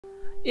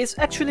It's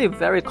actually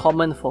very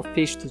common for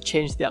fish to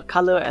change their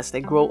color as they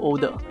grow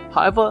older.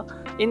 However,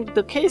 in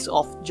the case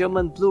of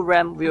German blue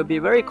ram, we will be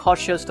very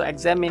cautious to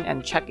examine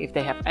and check if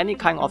they have any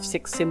kind of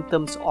sick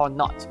symptoms or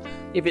not.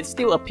 If it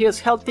still appears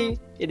healthy,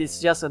 it is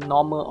just a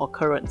normal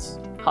occurrence.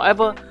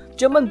 However,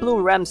 German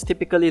blue rams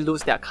typically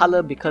lose their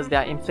color because they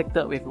are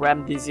infected with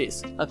ram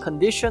disease, a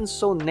condition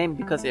so named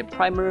because it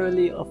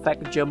primarily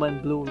affects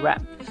German blue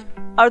ram.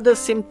 Other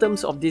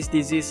symptoms of this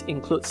disease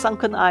include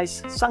sunken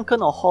eyes,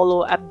 sunken or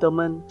hollow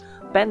abdomen,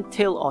 bent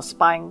tail or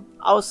spine,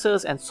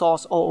 ulcers and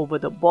sores all over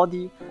the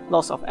body,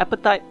 loss of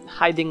appetite,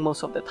 hiding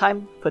most of the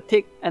time,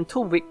 fatigue, and too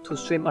weak to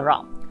swim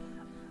around.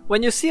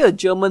 When you see a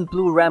German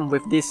blue ram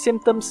with these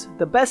symptoms,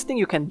 the best thing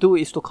you can do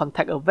is to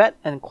contact a vet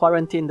and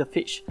quarantine the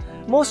fish.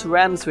 Most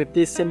rams with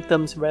these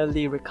symptoms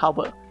rarely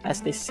recover,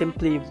 as they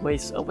simply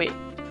waste away.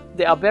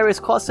 There are various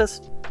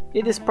causes.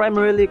 It is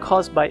primarily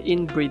caused by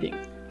inbreeding,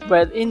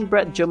 where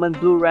inbred German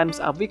blue rams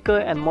are weaker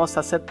and more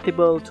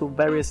susceptible to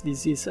various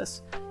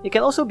diseases. It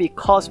can also be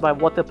caused by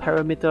water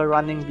parameter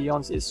running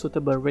beyond its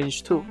suitable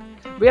range too.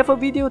 We have a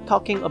video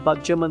talking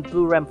about German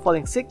blue ram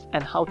falling sick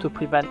and how to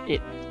prevent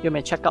it. You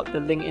may check out the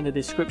link in the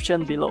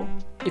description below.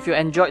 If you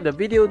enjoyed the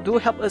video, do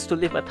help us to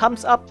leave a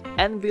thumbs up,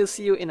 and we'll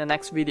see you in the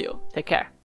next video. Take care.